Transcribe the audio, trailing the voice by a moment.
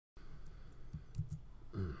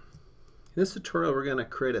In this tutorial, we're going to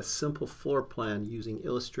create a simple floor plan using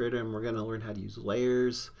Illustrator, and we're going to learn how to use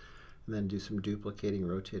layers and then do some duplicating,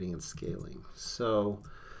 rotating, and scaling. So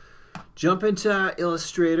jump into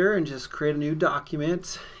Illustrator and just create a new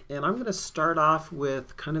document. And I'm going to start off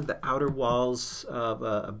with kind of the outer walls of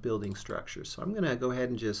a building structure. So I'm going to go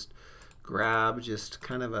ahead and just grab just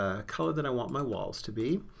kind of a color that I want my walls to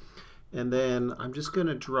be. And then I'm just going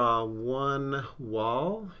to draw one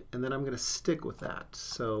wall, and then I'm going to stick with that.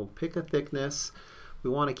 So pick a thickness. We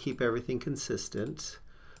want to keep everything consistent.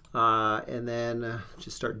 And then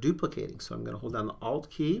just start duplicating. So I'm going to hold down the Alt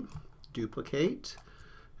key, duplicate,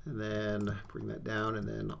 and then bring that down, and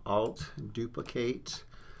then Alt, and duplicate.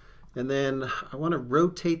 And then I want to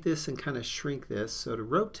rotate this and kind of shrink this. So to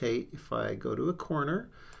rotate, if I go to a corner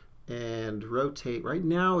and rotate, right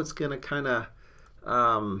now it's going to kind of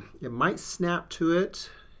it might snap to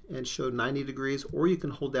it and show 90 degrees, or you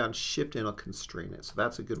can hold down Shift and it'll constrain it. So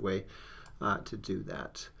that's a good way to do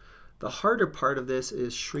that. The harder part of this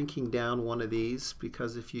is shrinking down one of these,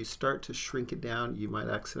 because if you start to shrink it down, you might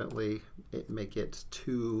accidentally make it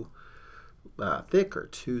too thick or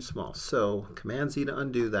too small. So Command Z to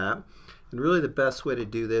undo that. And really the best way to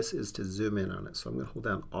do this is to zoom in on it. So I'm going to hold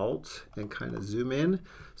down Alt and kind of zoom in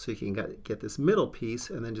so you can get this middle piece,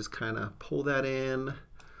 and then just kind of pull that in,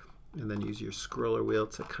 and then use your scroller wheel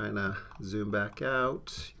to kind of zoom back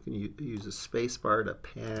out. You can use a space bar to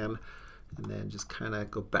pan, and then just kind of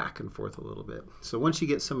go back and forth a little bit. So once you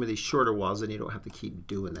get some of these shorter walls, then you don't have to keep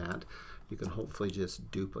doing that. You can hopefully just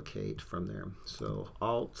duplicate from there. So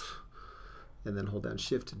Alt, and then hold down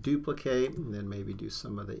Shift to duplicate, and then maybe do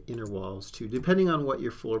some of the inner walls too, depending on what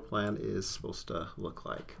your floor plan is supposed to look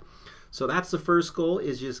like. So that's the first goal,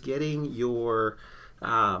 is just getting your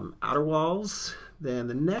outer walls. Then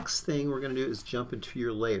the next thing we're going to do is jump into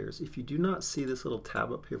your layers. If you do not see this little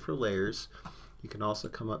tab up here for layers, you can also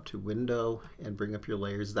come up to Window and bring up your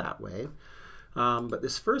layers that way. But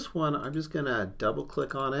this first one, I'm just going to double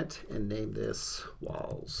click on it and name this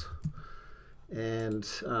Walls. And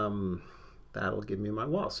that'll give me my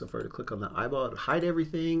wall. So if I were to click on the eyeball, it'll hide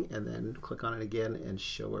everything, and then click on it again and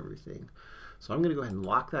show everything. So I'm going to go ahead and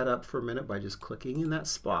lock that up for a minute by just clicking in that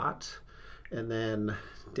spot. And then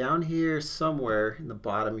down here somewhere in the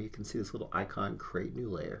bottom, you can see this little icon, Create New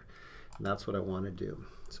Layer. And that's what I want to do.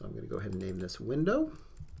 So I'm going to go ahead and name this Window,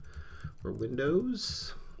 or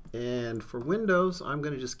Windows. And for Windows, I'm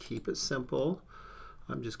going to just keep it simple.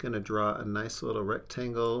 I'm just going to draw a nice little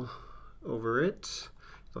rectangle over it.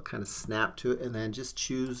 It'll kind of snap to it, and then just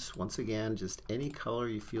choose, once again, just any color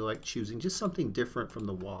you feel like choosing, just something different from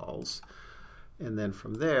the walls. And then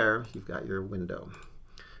from there, you've got your window.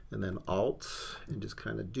 And then Alt, and just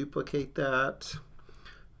kind of duplicate that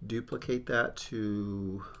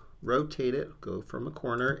to rotate it, go from a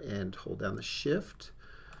corner, and hold down the Shift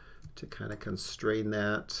to kind of constrain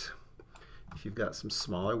that. If you've got some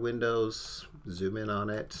smaller windows, zoom in on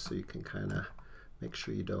it so you can kind of make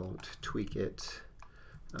sure you don't tweak it.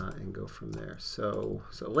 And go from there. So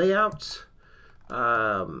layout,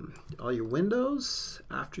 all your windows.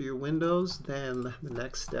 After your windows, then the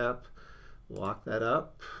next step, lock that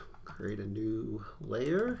up, create a new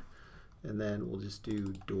layer, and then we'll just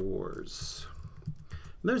do doors.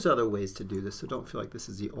 And there's other ways to do this, so don't feel like this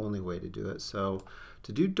is the only way to do it. So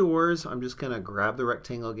to do doors, I'm just going to grab the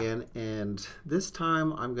rectangle again, and this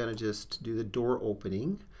time I'm going to just do the door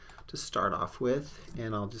opening to start off with,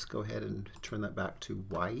 and I'll just go ahead and turn that back to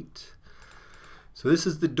white. So this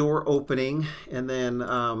is the door opening, and then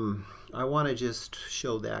I want to just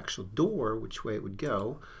show the actual door, which way it would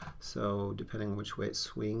go. So depending on which way it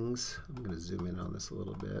swings, I'm going to zoom in on this a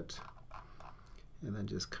little bit, and then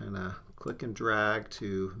just kind of click and drag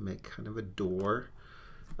to make kind of a door.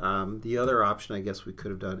 The other option I guess we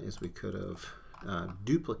could have done is we could have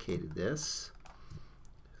duplicated this,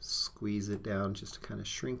 squeeze it down just to kind of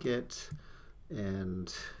shrink it,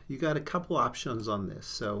 and you got a couple options on this.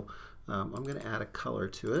 So I'm going to add a color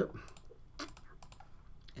to it,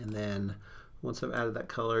 and then once I've added that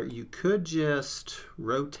color, you could just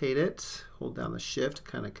rotate it, hold down the Shift,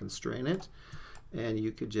 kind of constrain it, and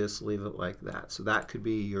you could just leave it like that. So that could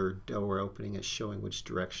be your door opening, is showing which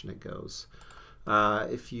direction it goes.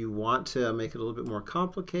 If you want to make it a little bit more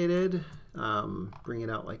complicated, bring it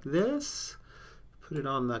out like this, put it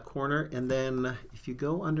on the corner, and then if you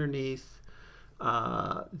go underneath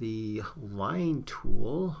the line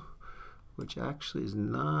tool, which actually is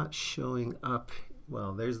not showing up,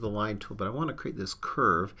 well, there's the line tool, but I want to create this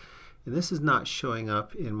curve, and this is not showing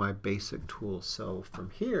up in my basic tool. So from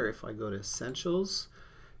here, if I go to Essentials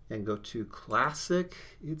and go to Classic,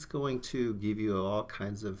 it's going to give you all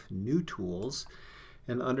kinds of new tools.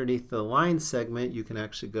 And underneath the line segment, you can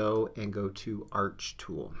actually go to Arch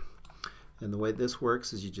tool. And the way this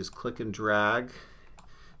works is you just click and drag.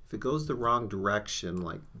 If it goes the wrong direction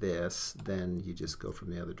like this, then you just go from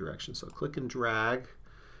the other direction. So click and drag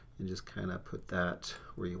and just kind of put that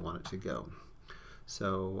where you want it to go.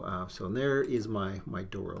 So, there is my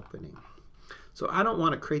door opening. So I don't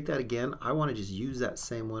want to create that again. I want to just use that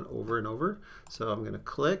same one over and over. So I'm going to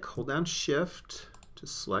click, hold down Shift to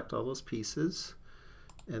select all those pieces.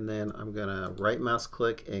 And then I'm going to right mouse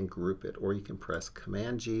click and group it, or you can press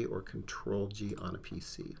Command G or Control G on a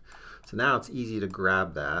PC. So now it's easy to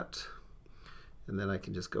grab that, and then I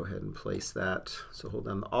can just go ahead and place that. So hold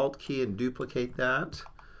down the Alt key and duplicate that.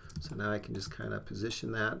 So now I can just kind of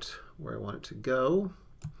position that where I want it to go.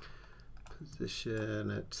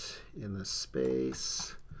 Position it in the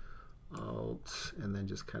space, Alt, and then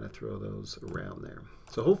just kind of throw those around there.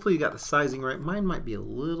 So hopefully you got the sizing right. Mine might be a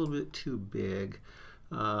little bit too big.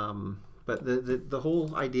 But the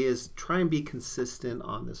whole idea is try and be consistent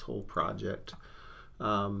on this whole project.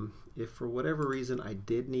 If for whatever reason I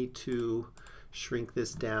did need to shrink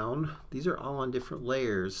this down, these are all on different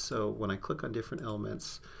layers, so when I click on different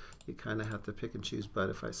elements, you kind of have to pick and choose. But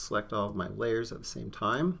if I select all of my layers at the same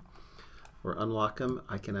time or unlock them,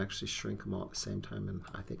 I can actually shrink them all at the same time, and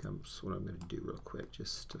I think that's what I'm going to do real quick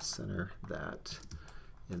just to center that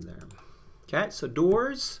in there. Okay, so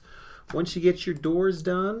doors. Once you get your doors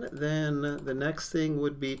done, then the next thing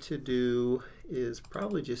would be to do is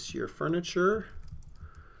probably just your furniture.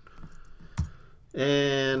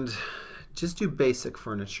 And just do basic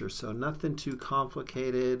furniture, so nothing too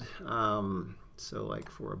complicated. So like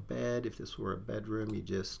for a bed, if this were a bedroom, you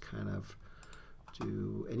just kind of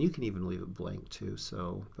do, and you can even leave it blank too.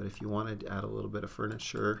 So, but if you wanted to add a little bit of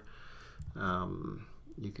furniture,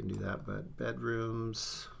 you can do that. But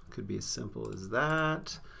bedrooms could be as simple as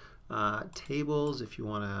that. Tables, if you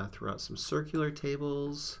want to throw out some circular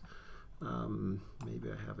tables, maybe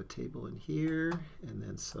I have a table in here, and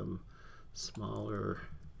then some smaller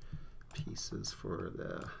pieces for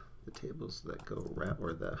the tables that go around,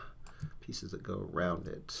 or the pieces that go around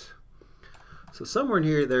it. So somewhere in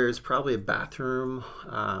here there's probably a bathroom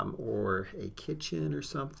or a kitchen or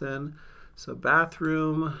something. So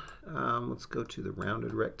bathroom, let's go to the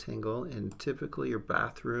rounded rectangle, and typically your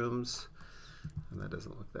bathrooms, and that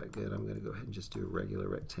doesn't look that good, I'm going to go ahead and just do a regular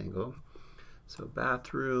rectangle. So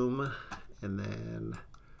bathroom, and then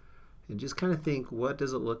just kind of think, what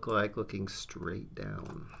does it look like looking straight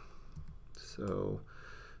down? So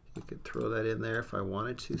you could throw that in there if I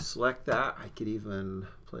wanted to. Select that. I could even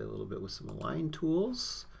play a little bit with some align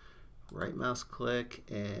tools. Right mouse click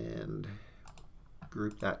and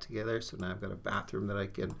group that together. So now I've got a bathroom that I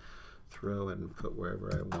can throw and put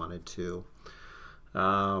wherever I wanted to.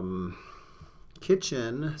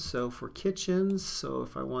 Kitchen. So for kitchens, so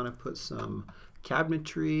if I want to put some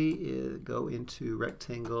cabinetry, go into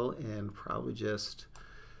rectangle and probably just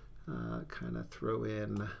kind of throw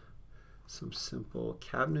in some simple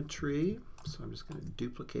cabinetry. So I'm just going to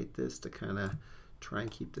duplicate this to kind of try and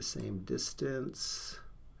keep the same distance.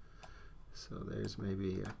 So there's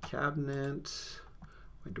maybe a cabinet.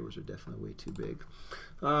 My doors are definitely way too big.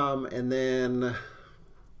 And then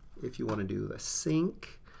if you want to do a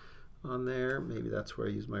sink on there, maybe that's where I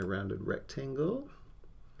use my rounded rectangle.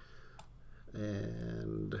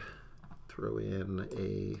 And throw in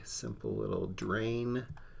a simple little drain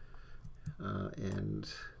and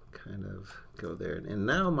kind of go there. And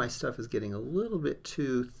now my stuff is getting a little bit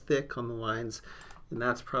too thick on the lines, and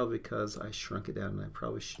that's probably because I shrunk it down, and I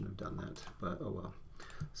probably shouldn't have done that, but oh well.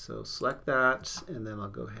 So select that, and then I'll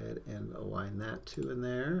go ahead and align that too in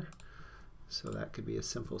there. So that could be a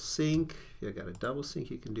simple sink. If you've got a double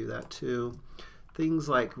sink, you can do that too. Things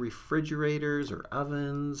like refrigerators or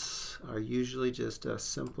ovens are usually just a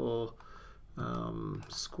simple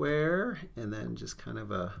square, and then just kind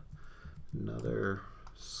of another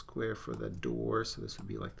square for the door. So this would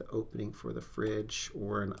be like the opening for the fridge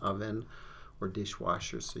or an oven or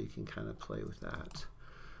dishwasher, so you can kind of play with that.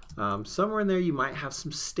 Somewhere in there you might have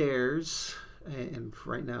some stairs, and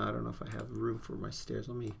right now I don't know if I have room for my stairs.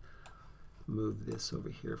 Let me move this over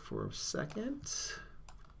here for a second.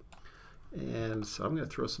 And so I'm going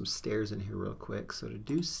to throw some stairs in here real quick. So to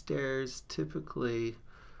do stairs, typically,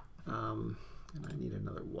 and I need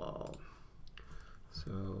another wall.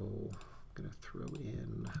 So I'm going to throw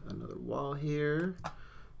in another wall here,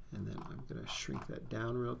 and then I'm going to shrink that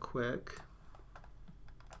down real quick.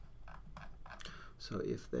 So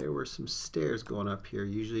if there were some stairs going up here,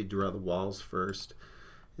 usually draw the walls first.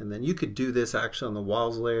 And then you could do this actually on the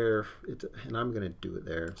walls layer, and I'm going to do it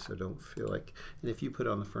there, so don't feel like, and if you put it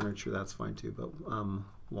on the furniture, that's fine too. But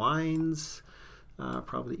lines,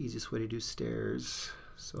 Probably the easiest way to do stairs.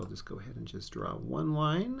 So I'll just go ahead and just draw one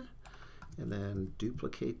line and then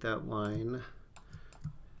duplicate that line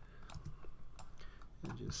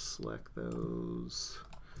and just select those.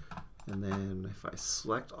 And then if I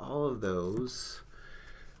select all of those,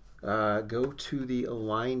 go to the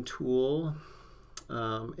Align tool,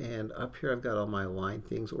 and up here I've got all my align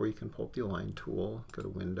things, or you can pull up the Align tool, go to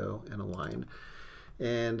Window and Align.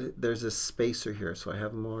 And there's a spacer here, so I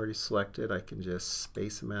have them already selected. I can just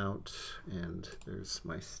space them out, and there's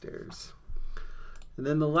my stairs. And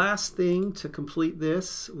then the last thing to complete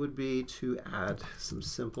this would be to add some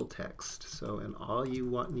simple text. So, and all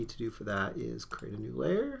you need to do for that is create a new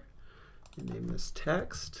layer and name this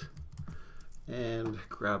text, and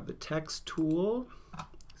grab the text tool,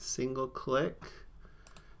 single click,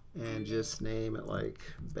 and just name it like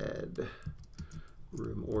bed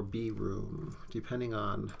room or B room, depending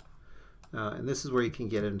on, and this is where you can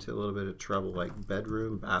get into a little bit of trouble, like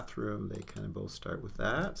bedroom, bathroom, they kind of both start with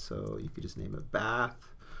that. So you could just name it bath.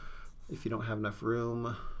 If you don't have enough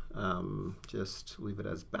room, just leave it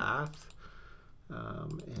as bath,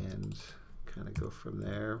 and kind of go from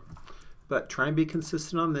there. But try and be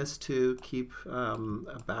consistent on this too. Keep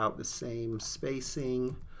about the same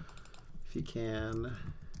spacing if you can,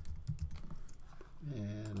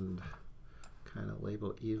 and kind of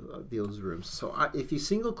label those rooms. So if you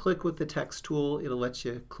single click with the text tool, it'll let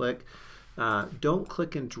you click. Don't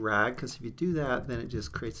click and drag, because if you do that, then it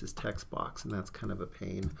just creates this text box, and that's kind of a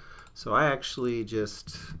pain. So I actually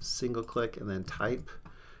just single click and then type.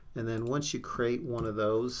 And then once you create one of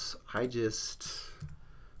those, I just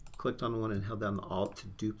clicked on one and held down the Alt to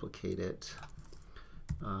duplicate it,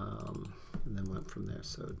 and then went from there.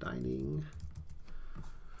 So dining.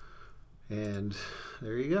 And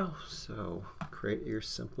there you go. So create your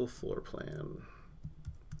simple floor plan.